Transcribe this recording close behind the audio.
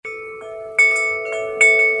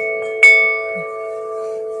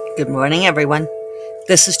Good morning, everyone.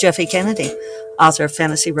 This is Jeffe Kennedy, author of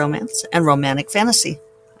fantasy romance and romantic fantasy.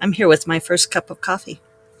 I'm here with my first cup of coffee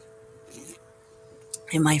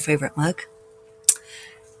in my favorite mug.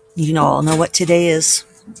 You all know what today is.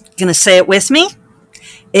 Gonna say it with me?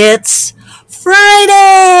 It's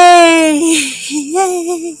Friday!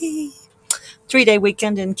 Yay! 3-day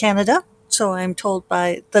weekend in Canada, so I'm told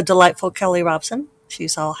by the delightful Kelly Robson.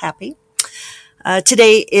 She's all happy.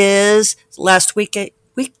 Today is last weekday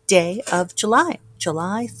of July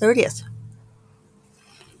 30th.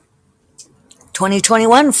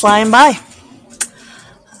 2021 flying by.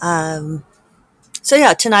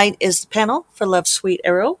 Tonight is the panel for Love's Sweet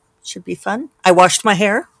Arrow. Should be fun. I washed my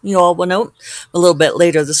hair. You all will note a little bit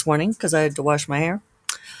later this morning because I had to wash my hair.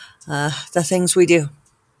 The things we do.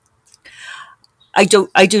 I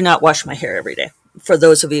do not wash my hair every day. For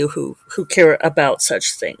those of you who care about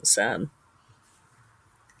such things,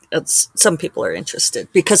 some people are interested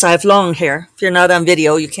because I have long hair. If you're not on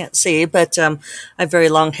video, you can't see, but I have very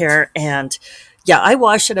long hair, and I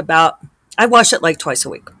wash it like twice a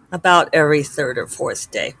week, about every third or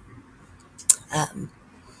fourth day.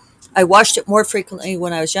 I washed it more frequently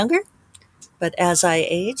when I was younger, but as I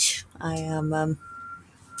age, I am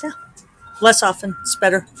less often. It's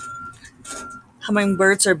better.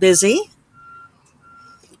 Hummingbirds are busy.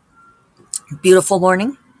 Beautiful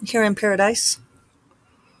morning here in paradise.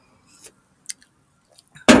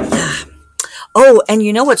 Oh, and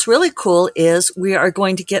you know what's really cool is we are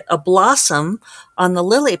going to get a blossom on the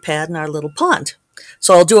lily pad in our little pond.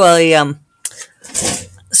 So I'll do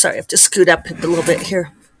sorry, I have to scoot up a little bit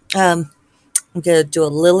here. I'm going to do a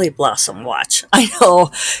lily blossom watch. I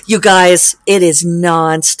know, you guys, it is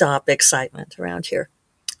nonstop excitement around here.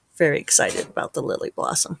 Very excited about the lily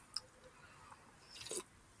blossom.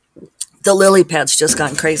 The lily pad's just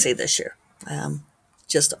gone crazy this year.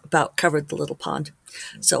 Just about covered the little pond.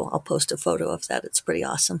 So I'll post a photo of that. It's pretty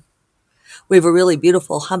awesome. We have a really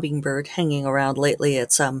beautiful hummingbird hanging around lately.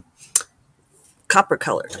 It's copper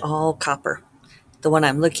colored, all copper. The one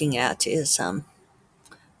I'm looking at is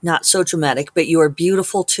not so dramatic, but you are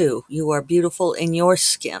beautiful too. You are beautiful in your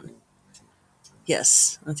skin.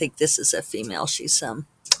 Yes, I think this is a female. She's a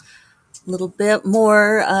little bit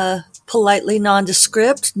more politely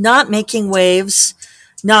nondescript, not making waves,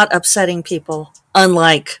 not upsetting people,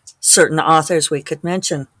 unlike certain authors we could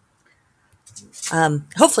mention.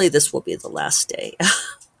 Hopefully this will be the last day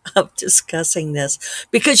of discussing this,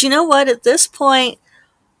 because you know what, at this point,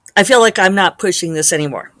 I feel like I'm not pushing this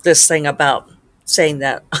anymore. This thing about saying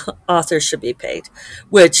that authors should be paid,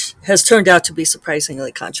 which has turned out to be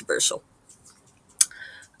surprisingly controversial.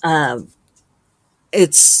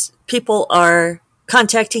 It's people are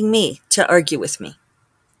contacting me to argue with me.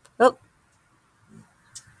 Oh,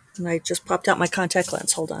 and I just popped out my contact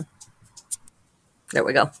lens. Hold on. There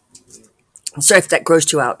we go. Sorry if that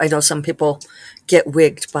grossed you out. I know some people get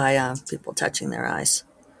wigged by people touching their eyes.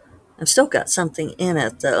 I've still got something in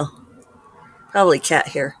it, though. Probably cat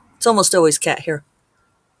hair. It's almost always cat hair.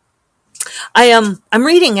 I'm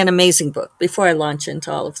reading an amazing book before I launch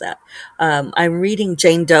into all of that. I'm reading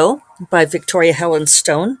Jane Doe by Victoria Helen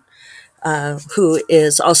Stone, who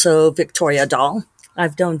is also Victoria Doll.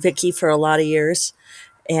 I've known Vicky for a lot of years,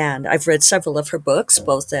 and I've read several of her books,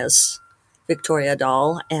 both as Victoria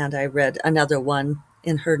Doll, and I read another one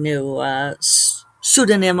in her new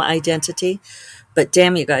pseudonym identity. But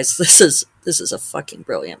damn, you guys, this is a fucking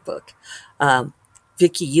brilliant book.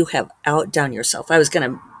 Vicky, you have outdone yourself. I was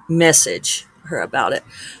going to message her about it,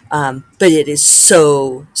 but it is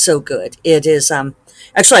so good. It is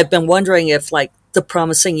actually, I've been wondering if like The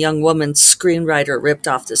Promising Young Woman screenwriter ripped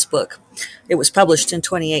off this book. It was published in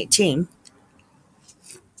 2018,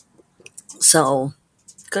 so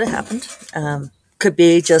could have happened. Could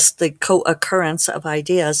be just the co-occurrence of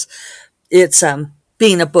ideas. It's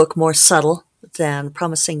being a book more subtle than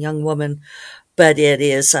Promising Young Woman, but it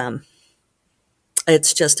is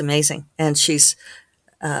it's just amazing. And she's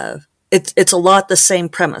it's a lot the same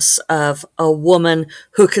premise of a woman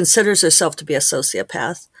who considers herself to be a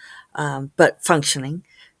sociopath, but functioning,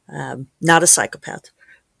 not a psychopath.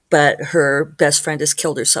 But her best friend has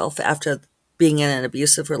killed herself after being in an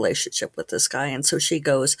abusive relationship with this guy. And so she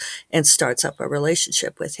goes and starts up a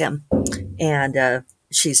relationship with him. And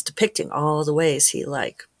she's depicting all the ways he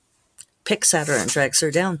like picks at her and drags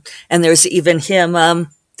her down. And there's even him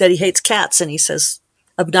that he hates cats, and he says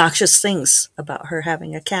obnoxious things about her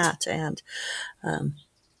having a cat. And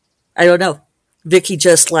I don't know. Vicky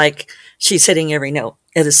just like, she's hitting every note.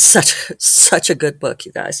 It is such a good book,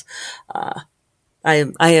 you guys.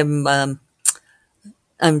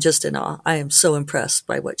 I'm just in awe. I am so impressed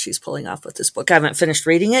by what she's pulling off with this book. I haven't finished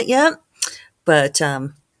reading it yet, but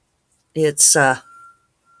It's, I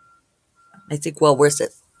think, well worth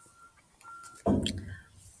it.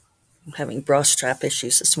 I'm having bra strap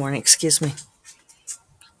issues this morning. Excuse me.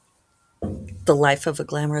 The life of a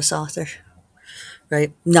glamorous author,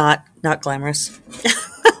 right? Not glamorous.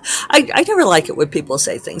 I never like it when people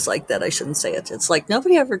say things like that. I shouldn't say it. It's like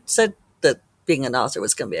nobody ever said that being an author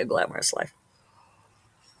was going to be a glamorous life.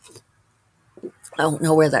 I don't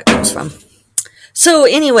know where that comes from. So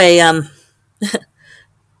anyway,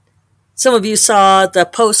 some of you saw the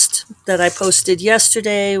post that I posted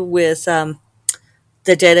yesterday with the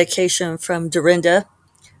dedication from Dorinda.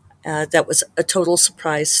 That was a total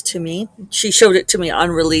surprise to me. She showed it to me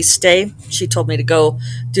on release day. She told me to go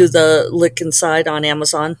do the look inside on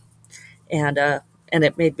Amazon, and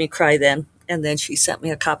it made me cry then. And then she sent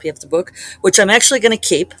me a copy of the book, which I'm actually going to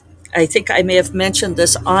keep. I think I may have mentioned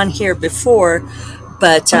this on here before,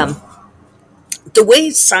 but the way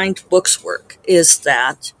signed books work is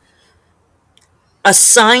that a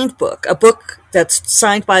signed book, a book that's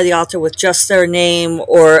signed by the author with just their name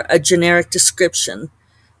or a generic description,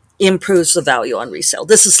 improves the value on resale.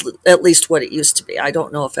 This is at least what it used to be. I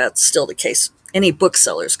don't know if that's still the case. Any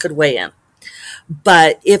booksellers could weigh in.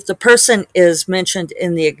 But if the person is mentioned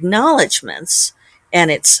in the acknowledgments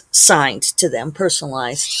and it's signed to them,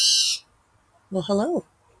 personalized, well, hello.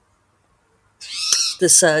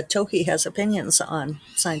 This Tohi has opinions on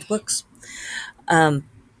signed books. Um,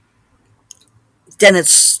 then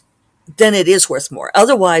it is worth more.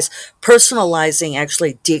 Otherwise, personalizing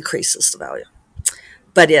actually decreases the value.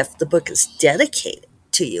 But if the book is dedicated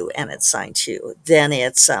to you and it's signed to you, then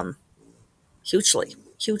it's hugely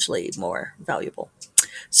more valuable.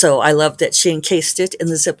 So I love that she encased it in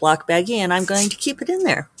the Ziploc baggie, and I'm going to keep it in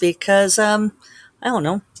there because I don't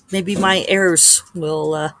know, maybe my heirs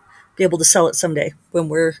will be able to sell it someday when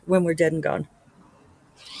we're dead and gone.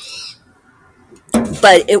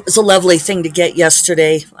 But it was a lovely thing to get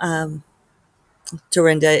yesterday.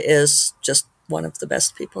 Dorinda is just one of the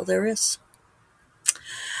best people there is.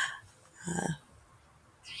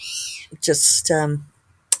 Just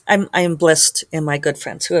I am blessed in my good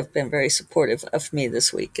friends who have been very supportive of me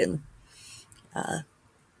this week. And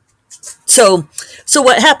so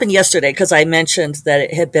what happened yesterday, because I mentioned that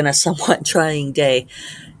it had been a somewhat trying day.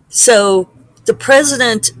 So the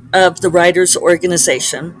president of the writers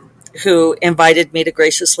organization, who invited me to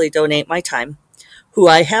graciously donate my time, who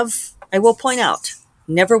I will point out,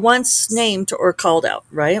 never once named or called out,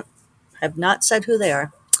 right? Have not said who they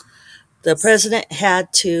are. The president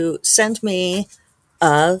had to send me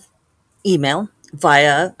a email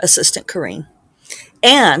via Assistant Corrine.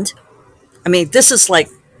 And I mean, this is like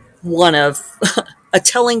one of a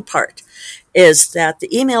telling part is that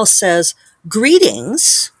the email says,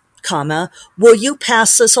 greetings, comma, will you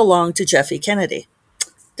pass this along to Jeffy Kennedy?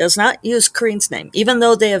 Does not use Corine's name, even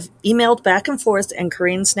though they have emailed back and forth and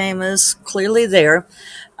Corine's name is clearly there.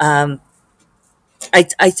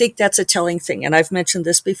 I think that's a telling thing. And I've mentioned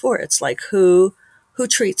this before. It's like who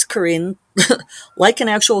treats Corine like an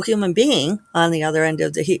actual human being on the other end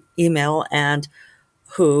of the email and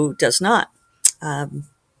who does not.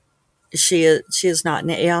 She is not an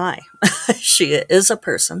AI. She is a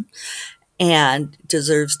person and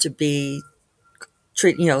deserves to be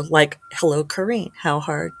treated, like, hello, Corine. How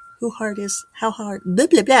hard? How hard? Blah,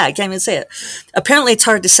 blah, blah. I can't even say it. Apparently, it's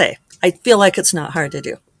hard to say. I feel like it's not hard to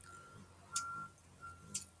do.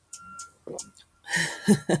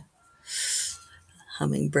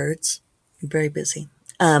 Hummingbirds. I'm very busy.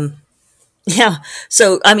 Yeah.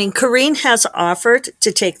 So, I mean, Corine has offered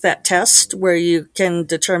to take that test where you can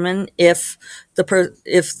determine if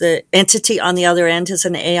the entity on the other end is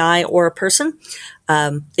an AI or a person.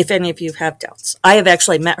 If any of you have doubts, I have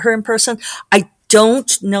actually met her in person. I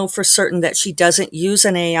don't know for certain that she doesn't use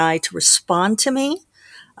an AI to respond to me.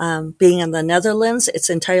 Being in the Netherlands, it's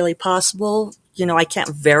entirely possible. I can't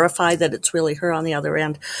verify that it's really her on the other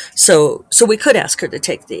end. So we could ask her to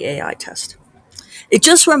take the AI test. It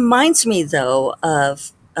just reminds me, though,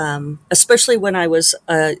 of especially when I was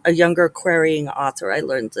a younger querying author. I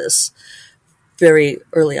learned this very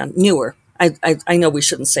early on. Newer. I know we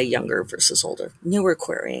shouldn't say younger versus older. Newer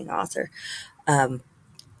querying author.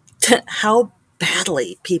 How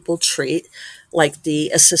badly people treat like the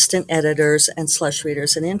assistant editors and slush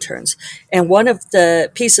readers and interns. And one of the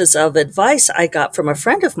pieces of advice I got from a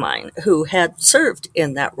friend of mine who had served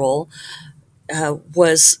in that role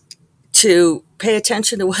was to pay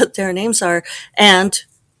attention to what their names are. And,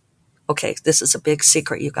 okay, this is a big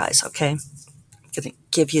secret, you guys, okay? I'm going to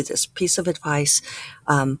give you this piece of advice.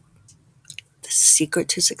 The secret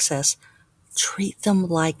to success, treat them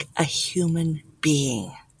like a human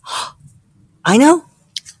being. I know.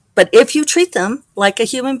 But if you treat them like a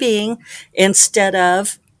human being instead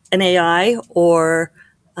of an AI or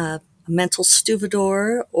a mental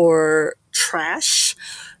stevedore or trash,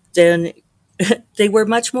 then they were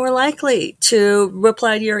much more likely to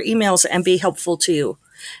reply to your emails and be helpful to you.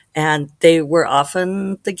 And they were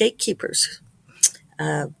often the gatekeepers.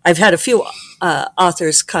 I've had a few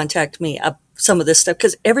authors contact me some of this stuff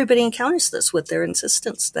because everybody encounters this with their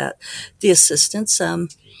insistence that the assistants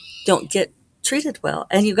don't get treated well.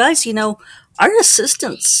 And you guys, our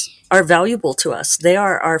assistants are valuable to us. They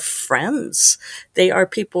are our friends. They are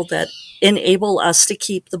people that enable us to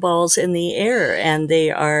keep the balls in the air. And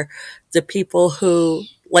they are the people who,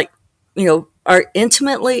 are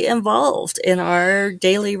intimately involved in our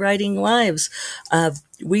daily writing lives.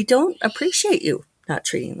 We don't appreciate you not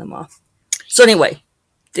treating them well. So anyway,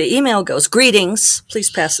 the email goes, "Greetings,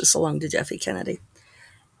 please pass this along to Jeffe Kennedy,"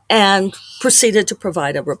 and proceeded to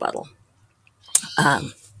provide a rebuttal.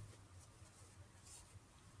 I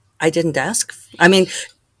didn't ask. I mean,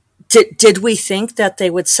 did we think that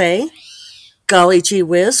they would say, "Golly gee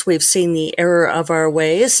whiz, we've seen the error of our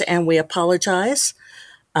ways and we apologize"?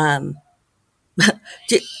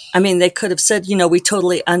 They could have said, "We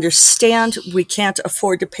totally understand. We can't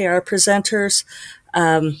afford to pay our presenters,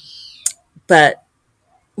 but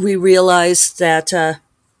we realize that,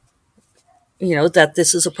 that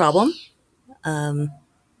this is a problem.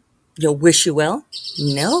 Wish you well."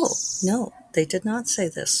 No, they did not say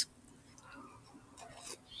this.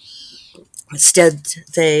 Instead,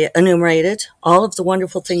 they enumerated all of the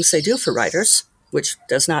wonderful things they do for writers, which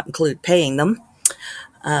does not include paying them,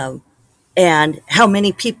 and how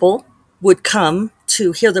many people would come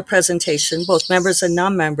to hear the presentation, both members and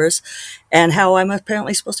non-members, and how I'm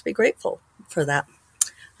apparently supposed to be grateful for that,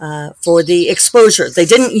 for the exposure. They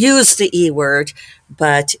didn't use the E word,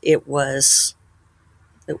 but it was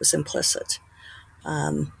implicit.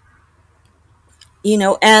 And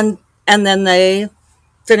then they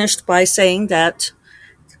finished by saying that,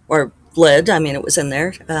 or led, it was in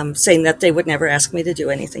there, saying that they would never ask me to do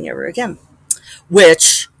anything ever again,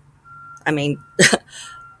 which,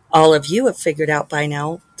 all of you have figured out by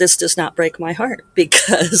now, this does not break my heart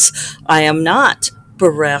because I am not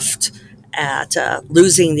bereft at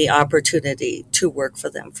losing the opportunity to work for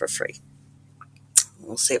them for free.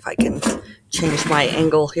 We'll see if I can change my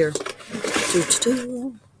angle here.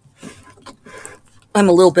 I'm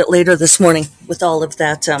a little bit later this morning with all of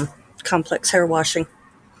that complex hair washing.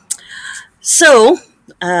 So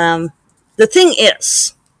the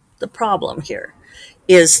problem here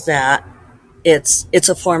is that it's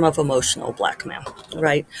a form of emotional blackmail,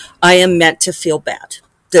 right? I am meant to feel bad.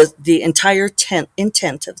 The entire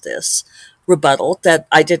intent of this rebuttal that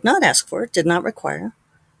I did not ask for, did not require,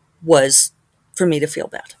 was for me to feel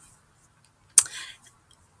bad.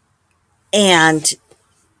 And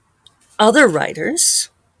other writers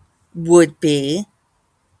would be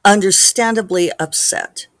understandably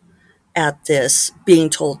upset at this, being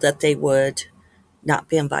told that they would not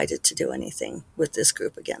be invited to do anything with this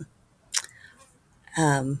group again.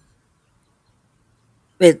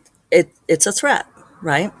 It's a threat,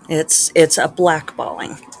 right? It's a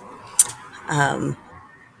blackballing.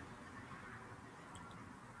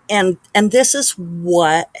 And this is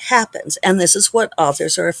what happens, and this is what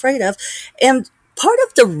authors are afraid of. And part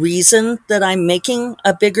of the reason that I'm making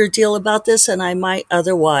a bigger deal about this than I might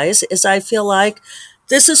otherwise is I feel like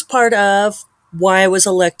this is part of why I was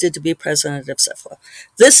elected to be president of SFWA.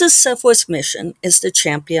 This is SFWA's mission, is to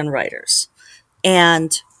champion writers.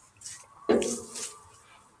 And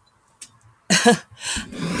I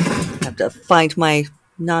have to find my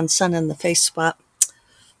non-sun in the face spot.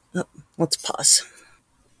 Oh, let's pause.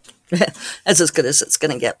 That's as good as it's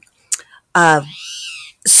going to get.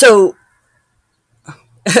 So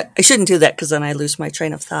I shouldn't do that because then I lose my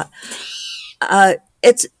train of thought.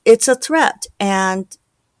 It's a threat, and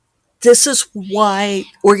this is why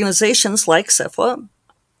organizations like SFWA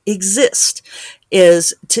exist,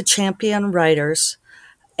 is to champion writers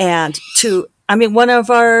and one of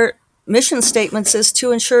our mission statements is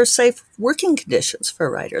to ensure safe working conditions for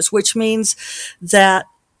writers, which means that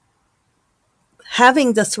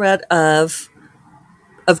having the threat of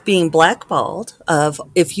being blackballed, of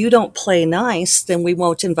if you don't play nice, then we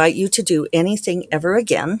won't invite you to do anything ever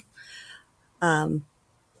again.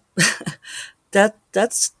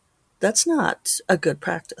 That's not a good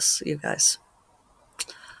practice, you guys.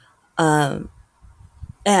 And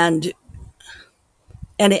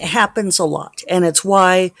it happens a lot, and it's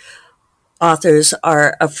why authors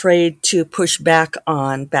are afraid to push back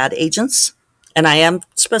on bad agents. And I am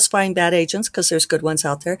specifying bad agents because there's good ones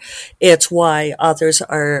out there. It's why authors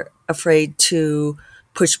are afraid to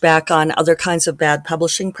push back on other kinds of bad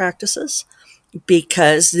publishing practices,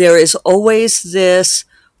 because there is always this,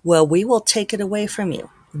 well, we will take it away from you.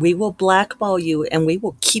 We will blackball you and we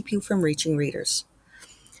will keep you from reaching readers.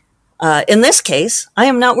 In this case, I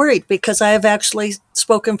am not worried because I have actually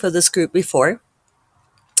spoken for this group before.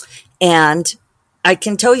 And I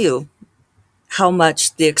can tell you how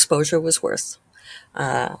much the exposure was worth.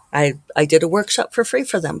 I did a workshop for free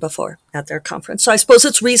for them before at their conference. So I suppose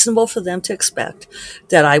it's reasonable for them to expect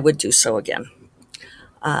that I would do so again.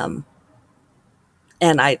 And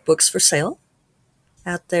I had books for sale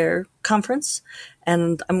at their conference,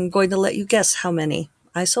 and I'm going to let you guess how many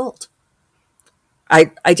I sold.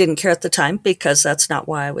 I didn't care at the time because that's not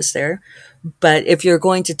why I was there. But if you're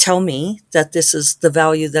going to tell me that this is the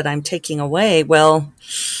value that I'm taking away, well,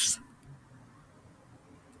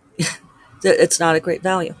 it's not a great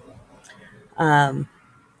value.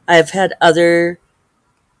 I've had other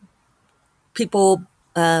people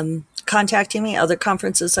contacting me, other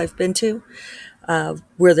conferences I've been to,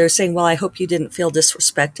 where they're saying, well, I hope you didn't feel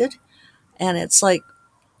disrespected. And it's like,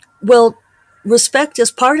 well, respect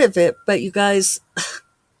is part of it, but you guys,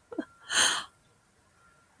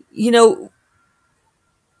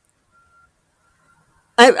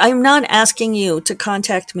 I'm not asking you to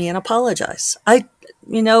contact me and apologize. I'm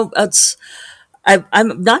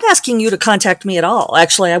not asking you to contact me at all.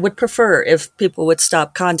 Actually, I would prefer if people would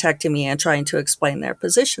stop contacting me and trying to explain their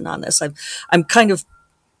position on this. I'm kind of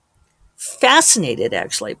fascinated,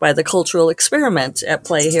 actually, by the cultural experiment at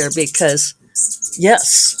play here because,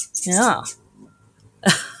 yes, yeah.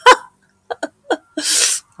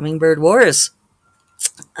 Hummingbird Wars.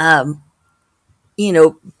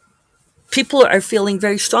 People are feeling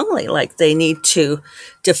very strongly like they need to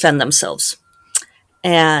defend themselves.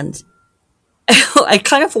 And I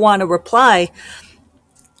kind of want to reply,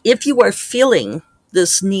 if you are feeling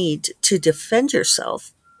this need to defend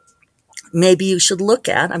yourself, maybe you should look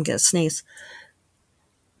at, I'm going to sneeze,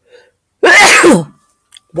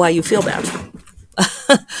 why you feel bad.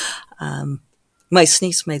 My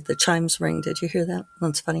sneeze made the chimes ring. Did you hear that?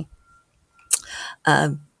 That's funny.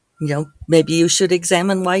 Maybe you should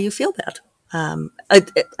examine why you feel bad.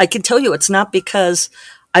 I can tell you it's not because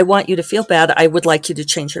I want you to feel bad. I would like you to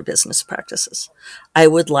change your business practices. I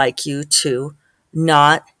would like you to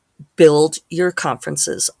not build your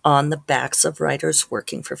conferences on the backs of writers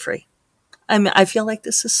working for free. I feel like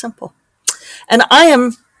this is simple. And I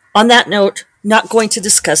am, on that note, not going to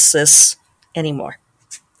discuss this anymore.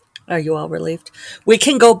 Are you all relieved? We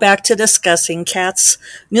can go back to discussing Kat's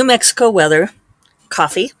New Mexico weather,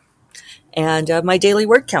 coffee, and my daily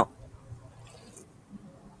word count.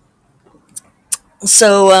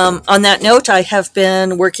 So on that note, I have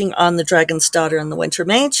been working on The Dragon's Daughter and the Winter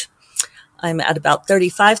Mage. I'm at about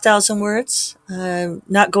 35,000 words,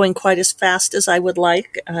 not going quite as fast as I would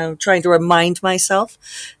like. I'm trying to remind myself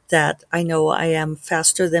that I know I am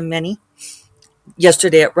faster than many.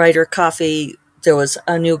 Yesterday at Writer Coffee, there was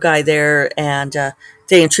a new guy there, and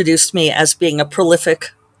they introduced me as being a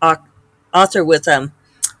prolific author with, I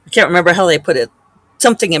can't remember how they put it,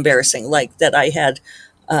 something embarrassing, like that I had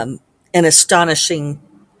an astonishing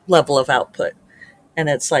level of output. And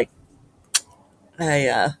it's like,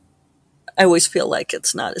 I always feel like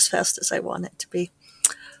it's not as fast as I want it to be.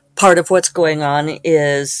 Part of what's going on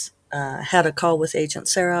is had a call with Agent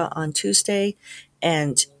Sarah on Tuesday,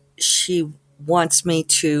 and she wants me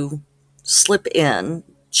to slip in.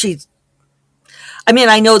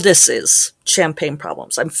 I know this is champagne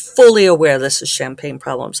problems. I'm fully aware this is champagne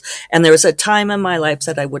problems. And there was a time in my life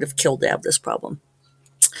that I would have killed to have this problem.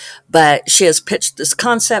 But she has pitched this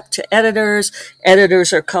concept to editors.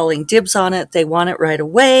 Editors are calling dibs on it. They want it right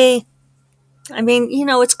away.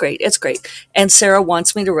 It's great. It's great. And Sarah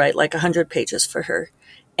wants me to write like 100 pages for her.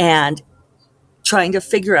 And trying to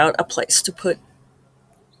figure out a place to put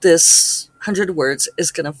this 100 words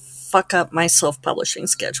is going to fuck up my self-publishing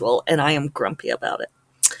schedule, and I am grumpy about it.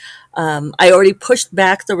 I already pushed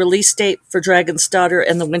back the release date for Dragon's Daughter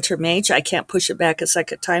and the Winter Mage. I can't push it back a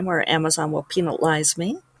second time or Amazon will penalize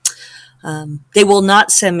me. They will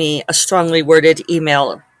not send me a strongly worded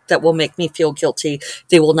email that will make me feel guilty.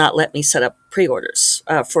 They will not let me set up pre-orders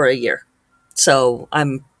for a year. So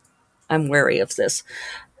I'm wary of this.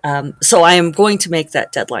 So I am going to make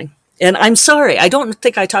that deadline. And I'm sorry, I don't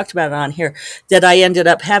think I talked about it on here, that I ended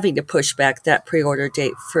up having to push back that pre-order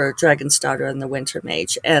date for Dragon's Daughter and the Winter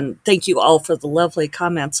Mage. And thank you all for the lovely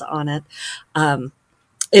comments on it.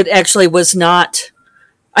 It actually was not,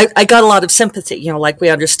 I got a lot of sympathy, like we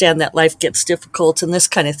understand that life gets difficult and this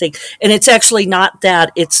kind of thing. And it's actually not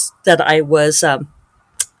that, it's that I was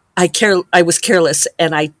careless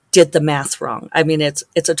and I did the math wrong.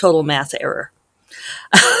 It's a total math error.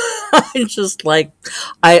 I'm just like,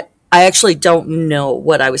 I actually don't know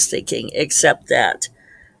what I was thinking, except that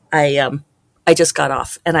I I just got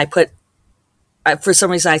off and I put for some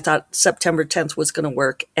reason I thought September 10th was going to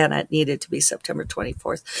work and it needed to be September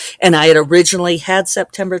 24th. And I had originally had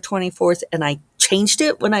September 24th and I changed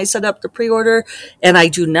it when I set up the pre-order. And I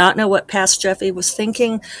do not know what Past Jeffy was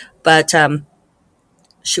thinking, but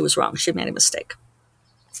she was wrong. She made a mistake.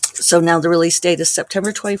 So now the release date is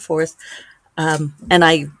September 24th. And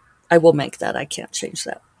I will make that. I can't change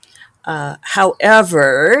that.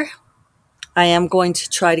 However, I am going to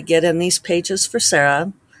try to get in these pages for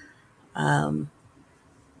Sarah.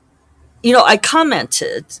 I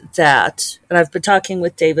commented that, and I've been talking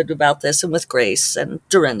with David about this and with Grace and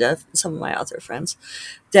Dorinda, some of my other friends,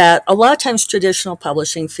 that a lot of times traditional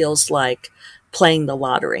publishing feels like playing the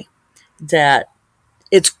lottery. That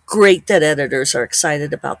it's great that editors are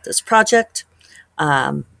excited about this project.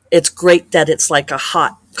 It's great that it's like a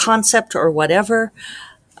hot concept or whatever.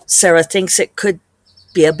 Sarah thinks it could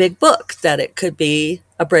be a big book, that it could be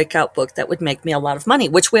a breakout book that would make me a lot of money,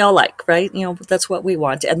 which we all like, right? That's what we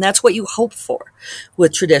want. And that's what you hope for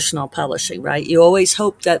with traditional publishing, right? You always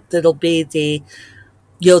hope that it'll be the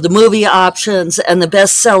movie options and the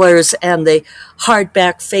bestsellers and the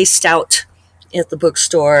hardback faced out at the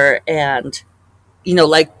bookstore. And,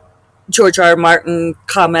 like George R. R. Martin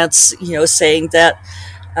comments, saying that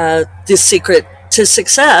the secret to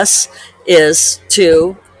success is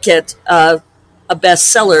to get a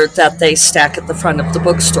bestseller that they stack at the front of the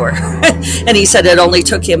bookstore. And he said it only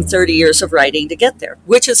took him 30 years of writing to get there,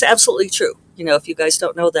 which is absolutely true. If you guys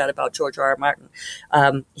don't know that about George R. R. Martin,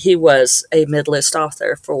 he was a mid-list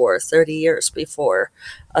author for 30 years before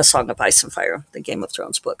A Song of Ice and Fire, the Game of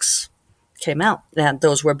Thrones books, came out. And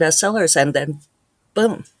those were bestsellers. And then,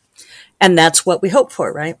 boom. And that's what we hope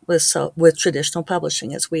for, right? With traditional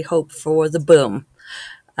publishing, is we hope for the boom.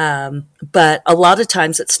 But a lot of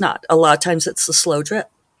times it's not. A lot of times it's the slow drip.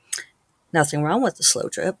 Nothing wrong with the slow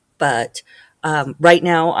drip, but right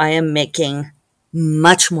now I am making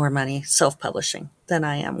much more money self-publishing than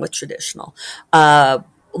I am with traditional.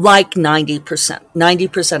 Like 90%.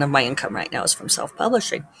 90% of my income right now is from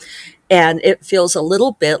self-publishing. And it feels a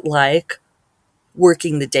little bit like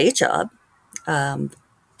working the day job,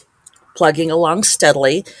 plugging along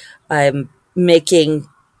steadily. I'm making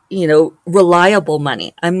reliable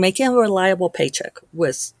money. I'm making a reliable paycheck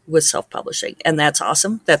with self-publishing. And that's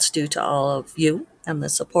awesome. That's due to all of you and the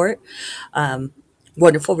support.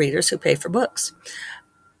 Wonderful readers who pay for books.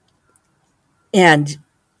 But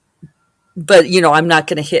I'm not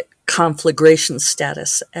going to hit conflagration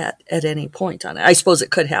status at any point on it. I suppose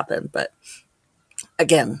it could happen, but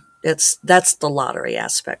again, that's the lottery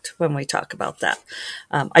aspect when we talk about that.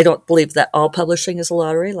 I don't believe that all publishing is a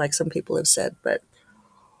lottery, like some people have said, but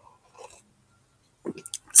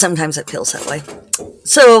sometimes it feels that way.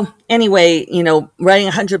 So anyway, writing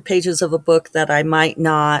 100 pages of a book that I might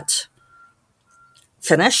not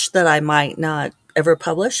finish, that I might not ever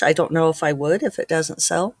publish. I don't know if I would if it doesn't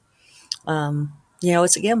sell.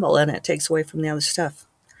 It's a gamble and it takes away from the other stuff.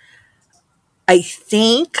 I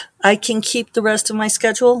think I can keep the rest of my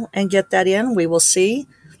schedule and get that in. We will see.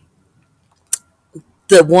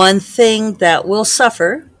 The one thing that will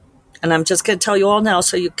suffer, and I'm just going to tell you all now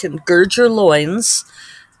so you can gird your loins,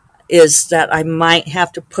 is that I might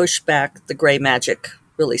have to push back the Gray Magic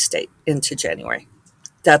release date into January.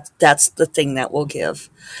 That's the thing that will give.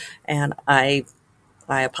 And I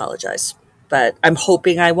apologize. But I'm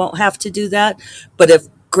hoping I won't have to do that. But if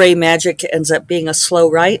Gray Magic ends up being a slow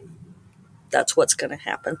write, that's what's going to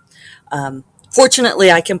happen.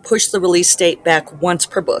 Fortunately, I can push the release date back once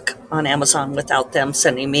per book on Amazon without them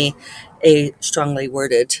sending me a strongly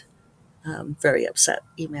worded, very upset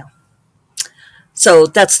email. So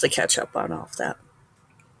that's the catch up on all of that.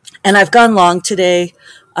 And I've gone long today.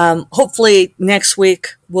 Hopefully next week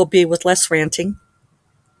will be with less ranting.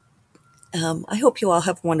 I hope you all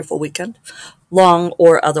have a wonderful weekend, long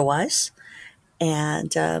or otherwise,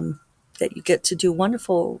 and that you get to do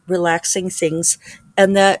wonderful, relaxing things,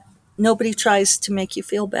 and that nobody tries to make you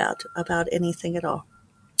feel bad about anything at all.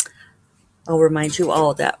 I'll remind you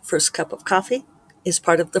all that First Cup of Coffee is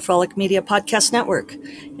part of the Frolic Media Podcast Network,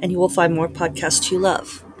 and you will find more podcasts you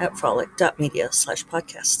love at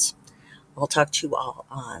frolic.media/podcasts. I'll talk to you all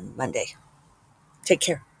on Monday. Take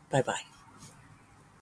care. Bye-bye.